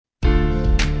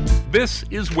This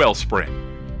is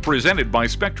Wellspring, presented by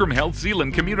Spectrum Health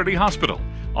Zeeland Community Hospital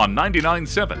on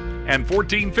 99.7 and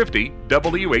 1450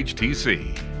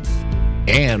 WHTC.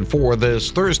 And for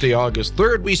this Thursday, August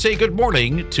 3rd, we say good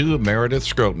morning to Meredith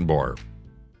Scrotenbohr.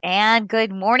 And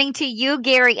good morning to you,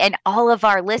 Gary, and all of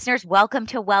our listeners. Welcome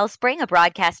to Wellspring, a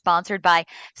broadcast sponsored by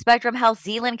Spectrum Health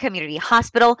Zeeland Community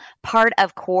Hospital, part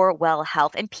of Core Well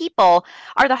Health. And people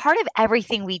are the heart of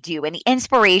everything we do and the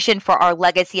inspiration for our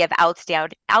legacy of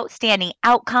outstanding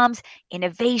outcomes,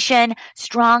 innovation,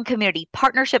 strong community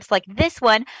partnerships like this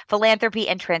one, philanthropy,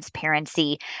 and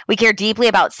transparency. We care deeply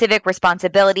about civic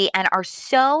responsibility and are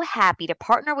so happy to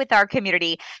partner with our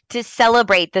community to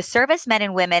celebrate the servicemen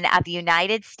and women of the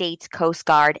United States Coast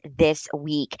Guard this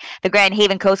week. The Grand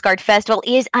Haven Coast Guard Festival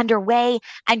is underway,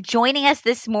 and joining us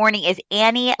this morning is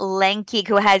Annie Lenkeek,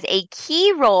 who has a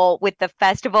key role with the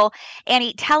festival.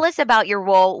 Annie, tell us about your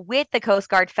role with the Coast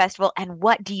Guard Festival and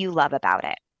what do you love about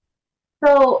it?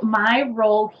 So my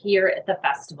role here at the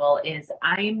festival is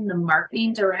I'm the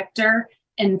marketing director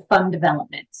and fund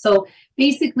development. So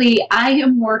basically, I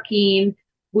am working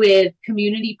with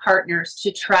community partners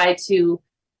to try to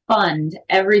fund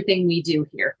everything we do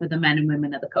here for the men and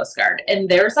women of the Coast Guard. And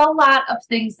there's a lot of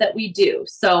things that we do.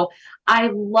 So I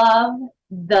love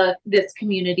this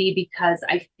community because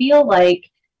I feel like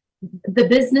the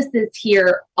businesses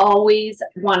here always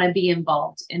want to be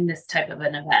involved in this type of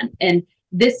an event. And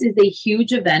this is a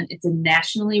huge event. It's a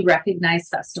nationally recognized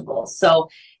festival. So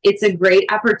it's a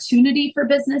great opportunity for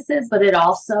businesses, but it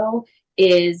also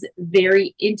is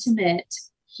very intimate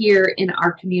here in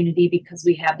our community because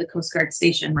we have the Coast Guard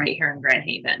station right here in Grand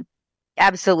Haven.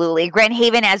 Absolutely. Grand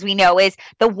Haven, as we know, is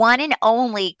the one and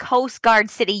only Coast Guard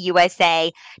City,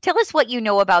 USA. Tell us what you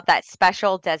know about that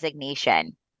special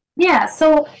designation. Yeah,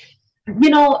 so,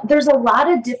 there's a lot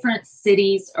of different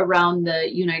cities around the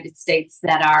United States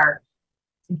that are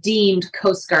deemed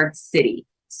Coast Guard City.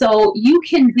 So you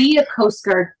can be a Coast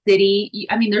Guard city.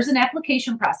 There's an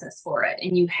application process for it,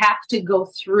 and you have to go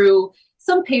through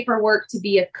some paperwork to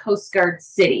be a Coast Guard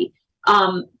city.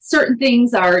 Certain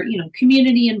things are,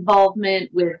 community involvement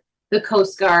with the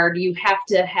Coast Guard. You have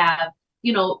to have,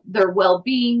 their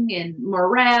well-being and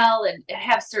morale and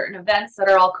have certain events that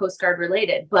are all Coast Guard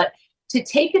related. But to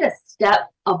take it a step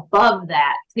above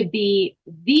that, to be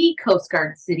the Coast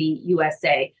Guard City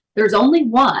USA, there's only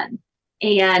one.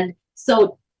 And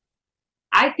so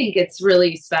I think it's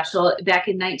really special. Back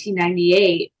in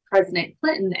 1998, President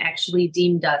Clinton actually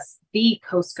deemed us the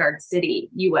Coast Guard City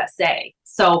USA.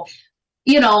 So,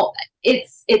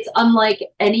 it's unlike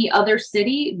any other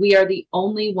city. We are the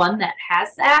only one that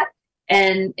has that,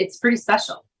 and it's pretty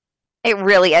special. It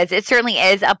really is. It certainly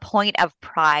is a point of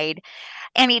pride.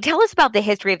 Annie, tell us about the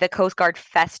history of the Coast Guard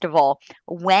Festival.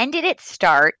 When did it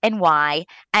start and why?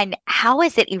 And how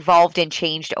has it evolved and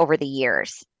changed over the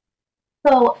years?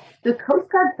 So the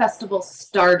Coast Guard Festival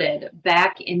started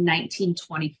back in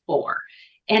 1924.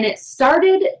 And it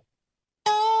started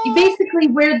basically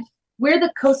where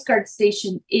the Coast Guard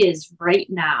station is right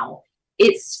now.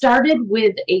 It started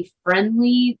with a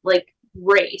friendly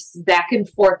race back and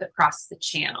forth across the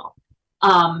channel.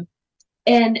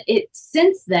 And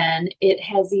since then, it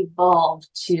has evolved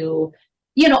to,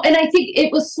 and I think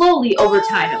it was slowly over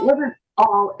time. It wasn't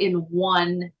all in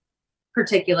one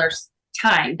particular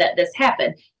time that this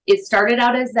happened. It started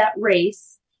out as that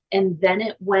race, and then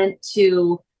it went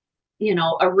to,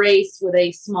 a race with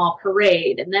a small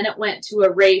parade, and then it went to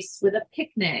a race with a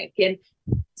picnic. And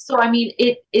so,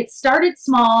 it started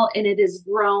small and it has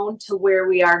grown to where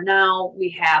we are now. We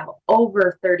have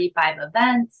over 35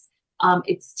 events.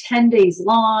 It's 10 days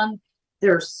long.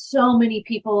 There's so many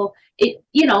people. It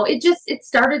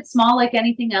started small like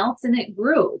anything else, and it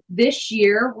grew. This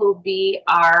year will be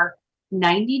our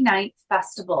 99th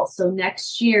festival. So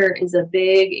next year is a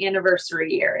big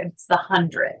anniversary year. It's the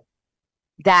 100th.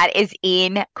 That is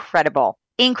incredible.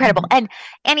 Incredible. Mm-hmm. And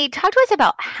Annie, talk to us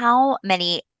about how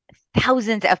many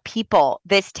thousands of people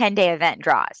this 10-day event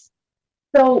draws.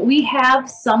 So we have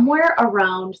somewhere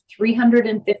around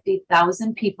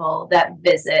 350,000 people that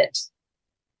visit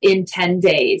in 10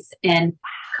 days. And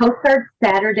Coast Guard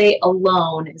Saturday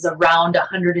alone is around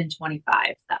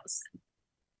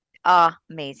 125,000.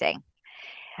 Amazing.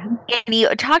 And you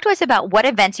talk to us about what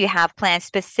events you have planned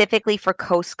specifically for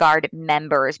Coast Guard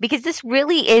members, because this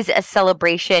really is a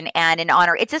celebration and an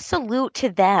honor. It's a salute to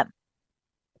them.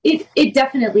 It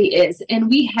definitely is. And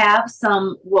we have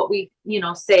some, what we,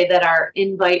 say that are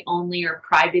invite only or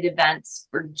private events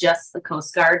for just the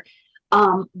Coast Guard.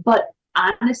 But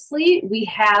honestly, we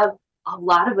have a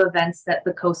lot of events that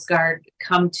the Coast Guard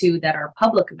come to that are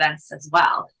public events as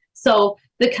well. So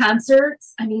the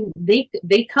concerts, I mean, they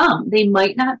come. They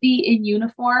might not be in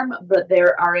uniform, but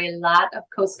there are a lot of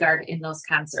Coast Guard in those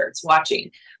concerts watching.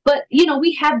 But,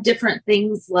 we have different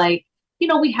things like,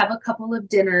 we have a couple of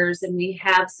dinners and we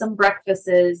have some breakfasts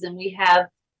and we have,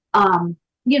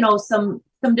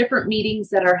 some different meetings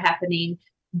that are happening.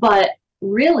 But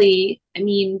really, I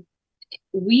mean,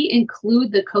 we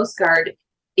include the Coast Guard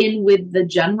in with the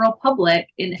general public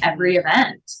in every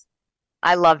event.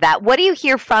 I love that. What do you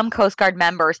hear from Coast Guard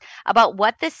members about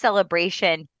what this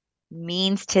celebration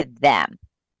means to them?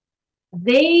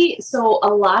 So a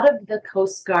lot of the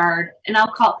Coast Guard, and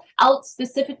I'll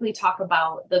specifically talk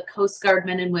about the Coast Guard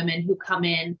men and women who come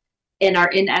in and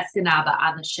are in Escanaba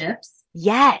on the ships.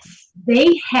 Yes.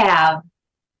 They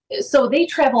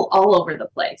travel all over the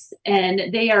place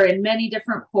and they are in many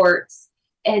different ports,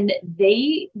 and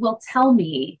they will tell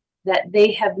me that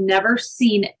they have never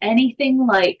seen anything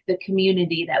like the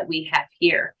community that we have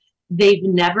here. They've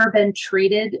never been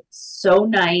treated so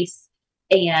nice,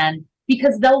 and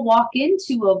because they'll walk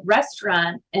into a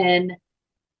restaurant and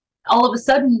all of a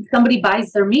sudden somebody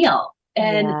buys their meal,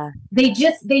 and they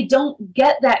don't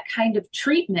get that kind of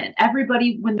treatment.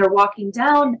 Everybody, when they're walking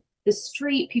down the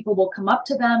street, people will come up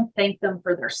to them, thank them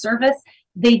for their service.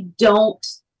 They don't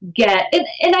get,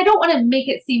 and I don't want to make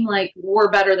it seem like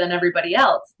we're better than everybody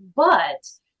else, but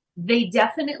they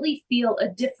definitely feel a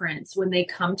difference when they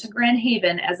come to Grand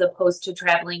Haven as opposed to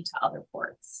traveling to other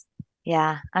ports.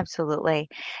 Yeah, absolutely.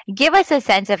 Give us a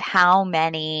sense of how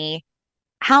many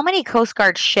Coast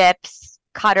Guard ships,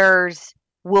 cutters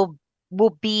will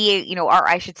be, or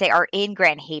I should say are in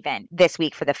Grand Haven this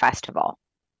week for the festival.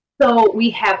 So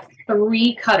we have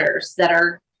 3 cutters that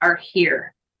are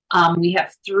here. We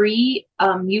have 3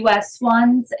 U.S.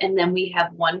 ones, and then we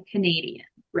have 1 Canadian.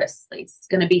 Risley's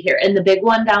going to be here, and the big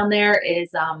one down there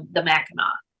is the Mackinac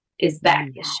is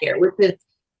back this year,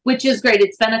 which is great.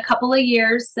 It's been a couple of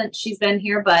years since she's been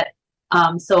here, but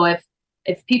so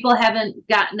if people haven't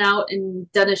gotten out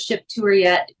and done a ship tour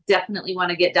yet, definitely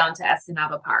want to get down to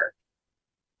Escanaba Park.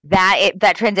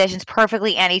 That transitions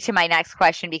perfectly, Annie, to my next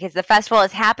question, because the festival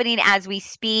is happening as we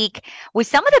speak with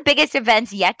some of the biggest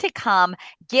events yet to come.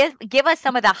 Give us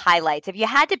some of the highlights. If you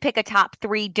had to pick a top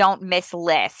 3 don't miss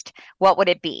list, what would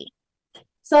it be?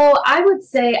 So I would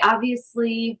say,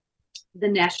 obviously, the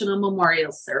National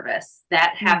Memorial Service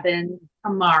that happens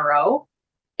tomorrow,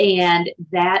 and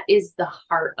that is the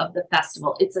heart of the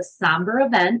festival. It's a somber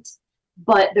event,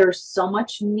 but there's so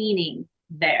much meaning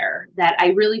there that I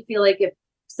really feel like if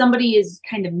somebody is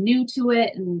kind of new to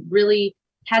it and really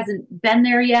hasn't been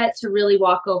there yet, to really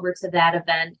walk over to that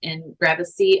event and grab a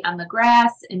seat on the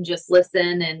grass and just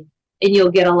listen, and you'll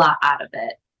get a lot out of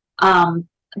it.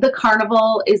 The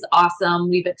carnival is awesome.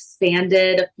 We've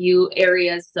expanded a few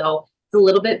areas, so it's a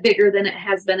little bit bigger than it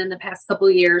has been in the past couple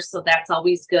of years, so that's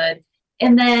always good.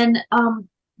 And then,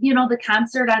 the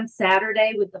concert on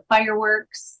Saturday with the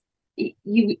fireworks,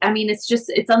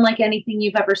 it's unlike anything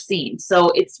you've ever seen. So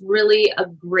it's really a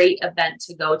great event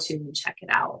to go to and check it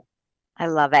out. I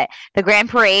love it. The Grand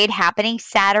Parade happening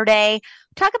Saturday.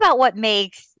 Talk about what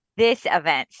makes this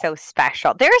event so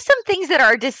special. There are some things that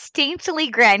are distinctly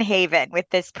Grand Haven with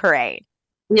this parade.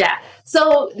 Yeah.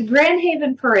 So the Grand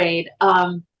Haven Parade,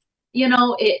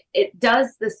 it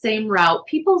does the same route.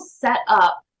 People set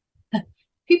up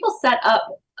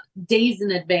days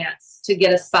in advance to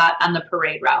get a spot on the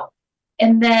parade route.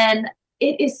 And then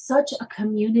it is such a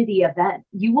community event.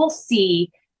 You will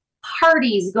see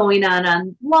parties going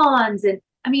on lawns. And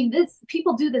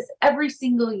people do this every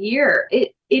single year.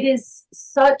 It is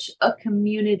such a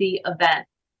community event.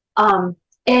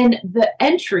 And the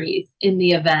entries in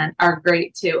the event are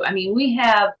great too. We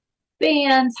have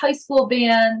bands, high school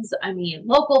bands,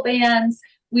 local bands.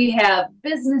 We have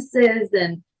businesses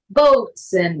and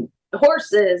boats and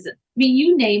horses.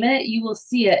 You name it, you will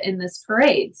see it in this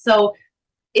parade. So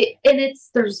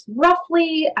there's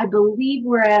roughly, I believe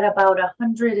we're at about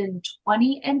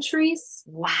 120 entries.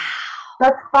 Wow.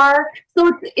 Thus far.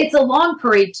 So it's a long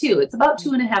parade too. It's about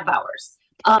 2.5 hours.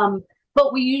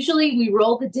 But we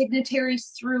roll the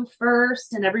dignitaries through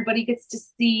first, and everybody gets to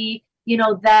see,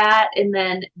 that, and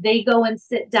then they go and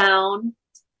sit down,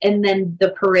 and then the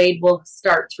parade will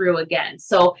start through again.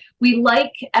 So we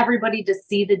like everybody to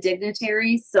see the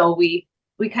dignitaries. So we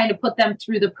kind of put them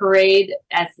through the parade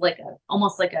as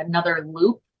almost like another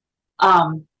loop.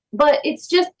 But it's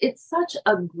such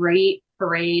a great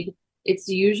parade. It's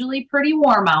usually pretty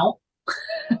warm out.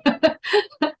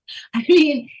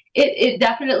 It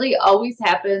definitely always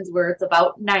happens where it's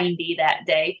about 90 that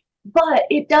day, but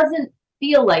it doesn't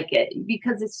feel like it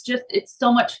because it's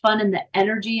so much fun, and the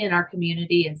energy in our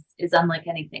community is unlike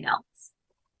anything else.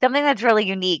 Something that's really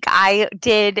unique. I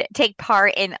did take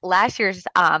part in last year's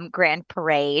Grand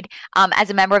Parade as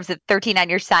a member of the 13 on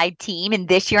Your Side team. And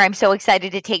this year, I'm so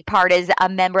excited to take part as a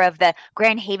member of the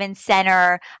Grand Haven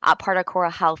Center, part of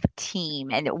Coral Health team.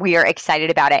 And we are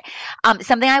excited about it.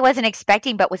 Something I wasn't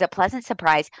expecting, but was a pleasant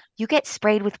surprise. You get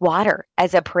sprayed with water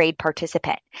as a parade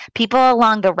participant. People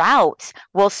along the routes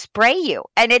will spray you.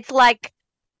 And it's like,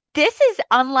 this is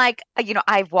unlike,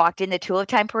 I've walked in the Tulip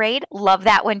Time Parade, love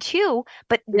that one too,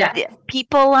 but Yeah.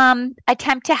 people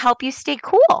attempt to help you stay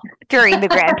cool during the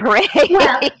Grand Parade.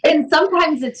 Well, and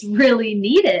sometimes it's really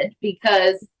needed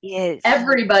because Yes.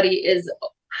 everybody is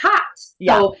hot.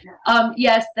 Yeah. So,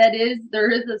 yes,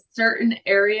 there is a certain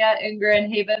area in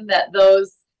Grand Haven that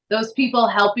those people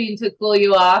helping to cool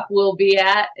you off will be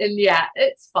at. And yeah,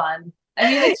 it's fun.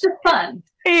 I mean, it's just fun.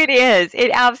 It is. It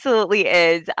absolutely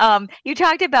is. You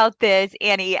talked about this,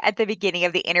 Annie, at the beginning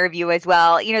of the interview as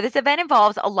well. This event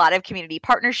involves a lot of community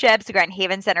partnerships. The Grand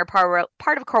Haven Center, part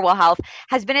of Corewell Health,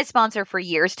 has been a sponsor for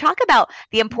years. Talk about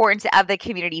the importance of the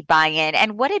community buy-in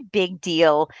and what a big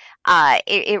deal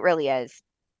it really is.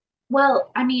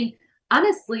 Well, I mean,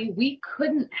 honestly, we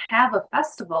couldn't have a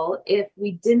festival if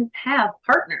we didn't have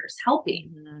partners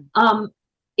helping. Mm-hmm.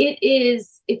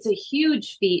 It's a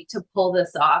huge feat to pull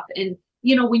this off. And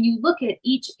when you look at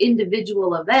each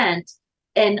individual event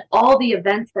and all the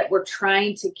events that we're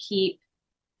trying to keep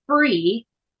free,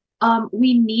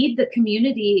 we need the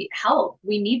community help.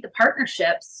 We need the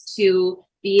partnerships to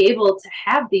be able to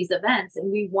have these events.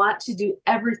 And we want to do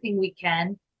everything we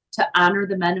can to honor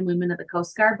the men and women of the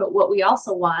Coast Guard. But what we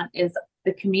also want is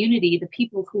the community, the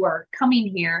people who are coming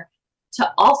here, to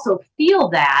also feel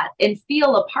that and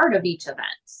feel a part of each event.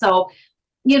 So,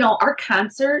 our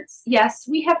concerts, yes,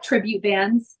 we have tribute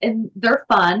bands and they're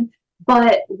fun,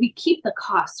 but we keep the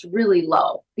costs really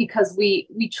low because we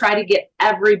try to get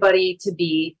everybody to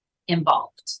be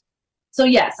involved. So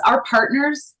yes, our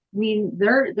partners, I mean,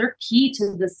 they're key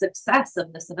to the success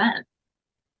of this event.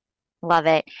 Love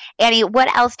it. Annie,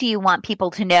 what else do you want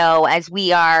people to know as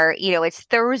we are, it's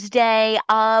Thursday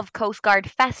of Coast Guard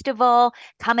Festival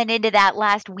coming into that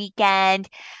last weekend?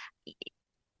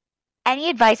 Any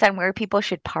advice on where people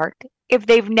should park if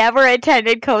they've never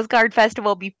attended Coast Guard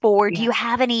Festival before? Yeah. Do you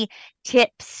have any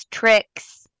tips,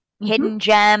 tricks, hidden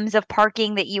gems of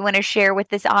parking that you want to share with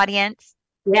this audience?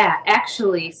 Yeah,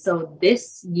 actually, so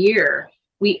this year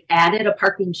we added a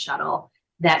parking shuttle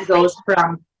that goes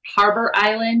from Harbor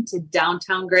Island to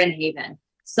downtown Grand Haven.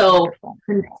 So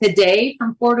today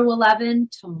from 4 to 11,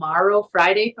 tomorrow,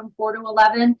 Friday from 4 to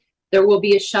 11, there will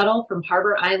be a shuttle from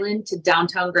Harbor Island to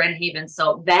downtown Grand Haven.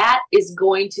 So that is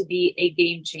going to be a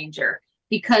game changer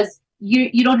because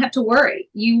you don't have to worry.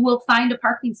 You will find a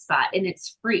parking spot and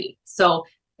it's free. So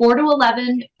 4 to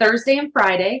 11, Thursday and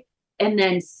Friday. And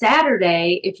then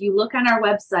Saturday, if you look on our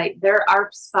website, there are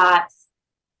spots.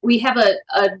 We have a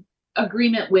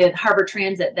agreement with Harbor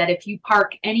Transit that if you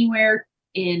park anywhere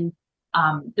in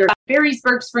there's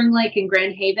Ferrysburg, Spring Lake, and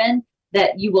Grand Haven,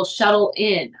 that you will shuttle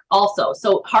in also.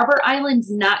 So Harbor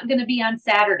Island's not going to be on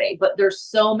Saturday, but there's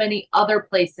so many other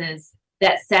places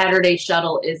that Saturday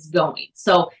shuttle is going.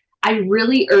 So I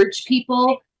really urge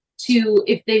people to,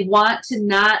 if they want to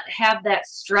not have that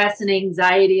stress and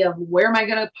anxiety of where am I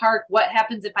going to park? What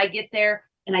happens if I get there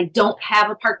and I don't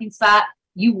have a parking spot?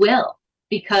 You will,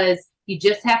 because you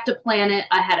just have to plan it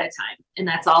ahead of time. And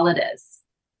that's all it is.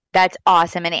 That's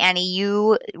awesome. And Annie,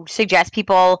 you suggest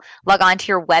people log on to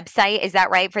your website. Is that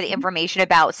right? For the information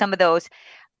about some of those,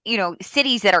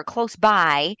 cities that are close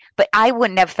by, but I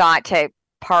wouldn't have thought to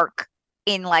park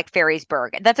in like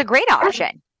Ferrysburg. That's a great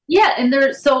option. Yeah. And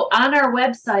so on our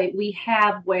website, we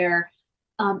have where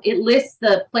it lists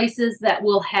the places that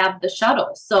will have the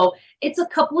shuttles. So it's a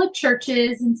couple of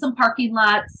churches and some parking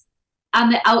lots on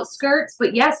the outskirts,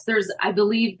 but yes, there's, I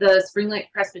believe, the Spring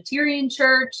Lake Presbyterian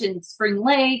Church and Spring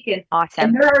Lake, and awesome.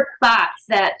 And there are spots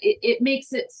that it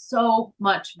makes it so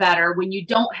much better when you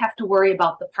don't have to worry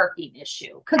about the parking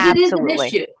issue, because it is an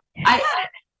issue.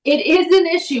 It is an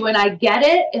issue, and I get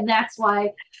it, and that's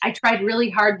why I tried really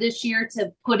hard this year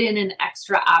to put in an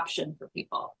extra option for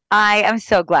people. I am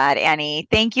so glad, Annie.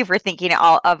 Thank you for thinking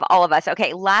of all of us.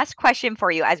 Okay, last question for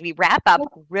you as we wrap up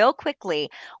real quickly.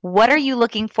 What are you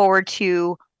looking forward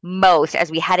to most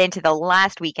as we head into the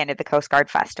last weekend of the Coast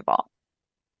Guard Festival?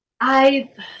 I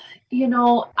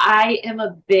love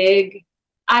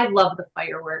the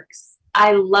fireworks.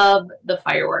 I love the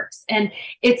fireworks, and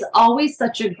it's always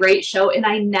such a great show, and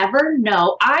I never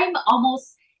know.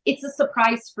 It's a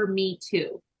surprise for me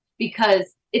too,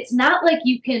 because it's not like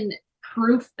you can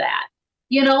proof that,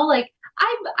 like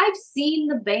I've seen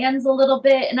the bands a little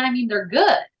bit, and I mean, they're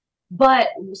good, But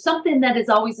something that is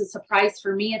always a surprise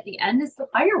for me at the end is the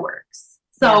fireworks.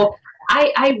 So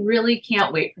I really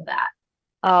can't wait for that.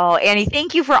 Oh, Annie,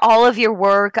 thank you for all of your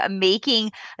work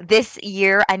making this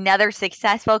year another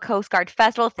successful Coast Guard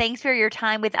Festival. Thanks for your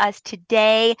time with us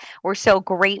today. We're so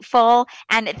grateful.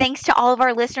 And thanks to all of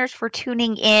our listeners for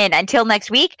tuning in. Until next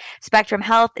week, Spectrum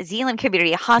Health Zeeland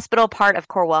Community Hospital, part of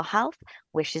Corewell Health,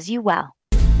 wishes you well.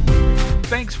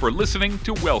 Thanks for listening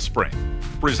to Wellspring,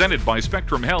 presented by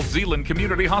Spectrum Health Zeeland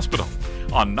Community Hospital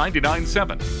on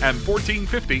 99.7 and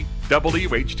 1450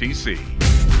 WHTC.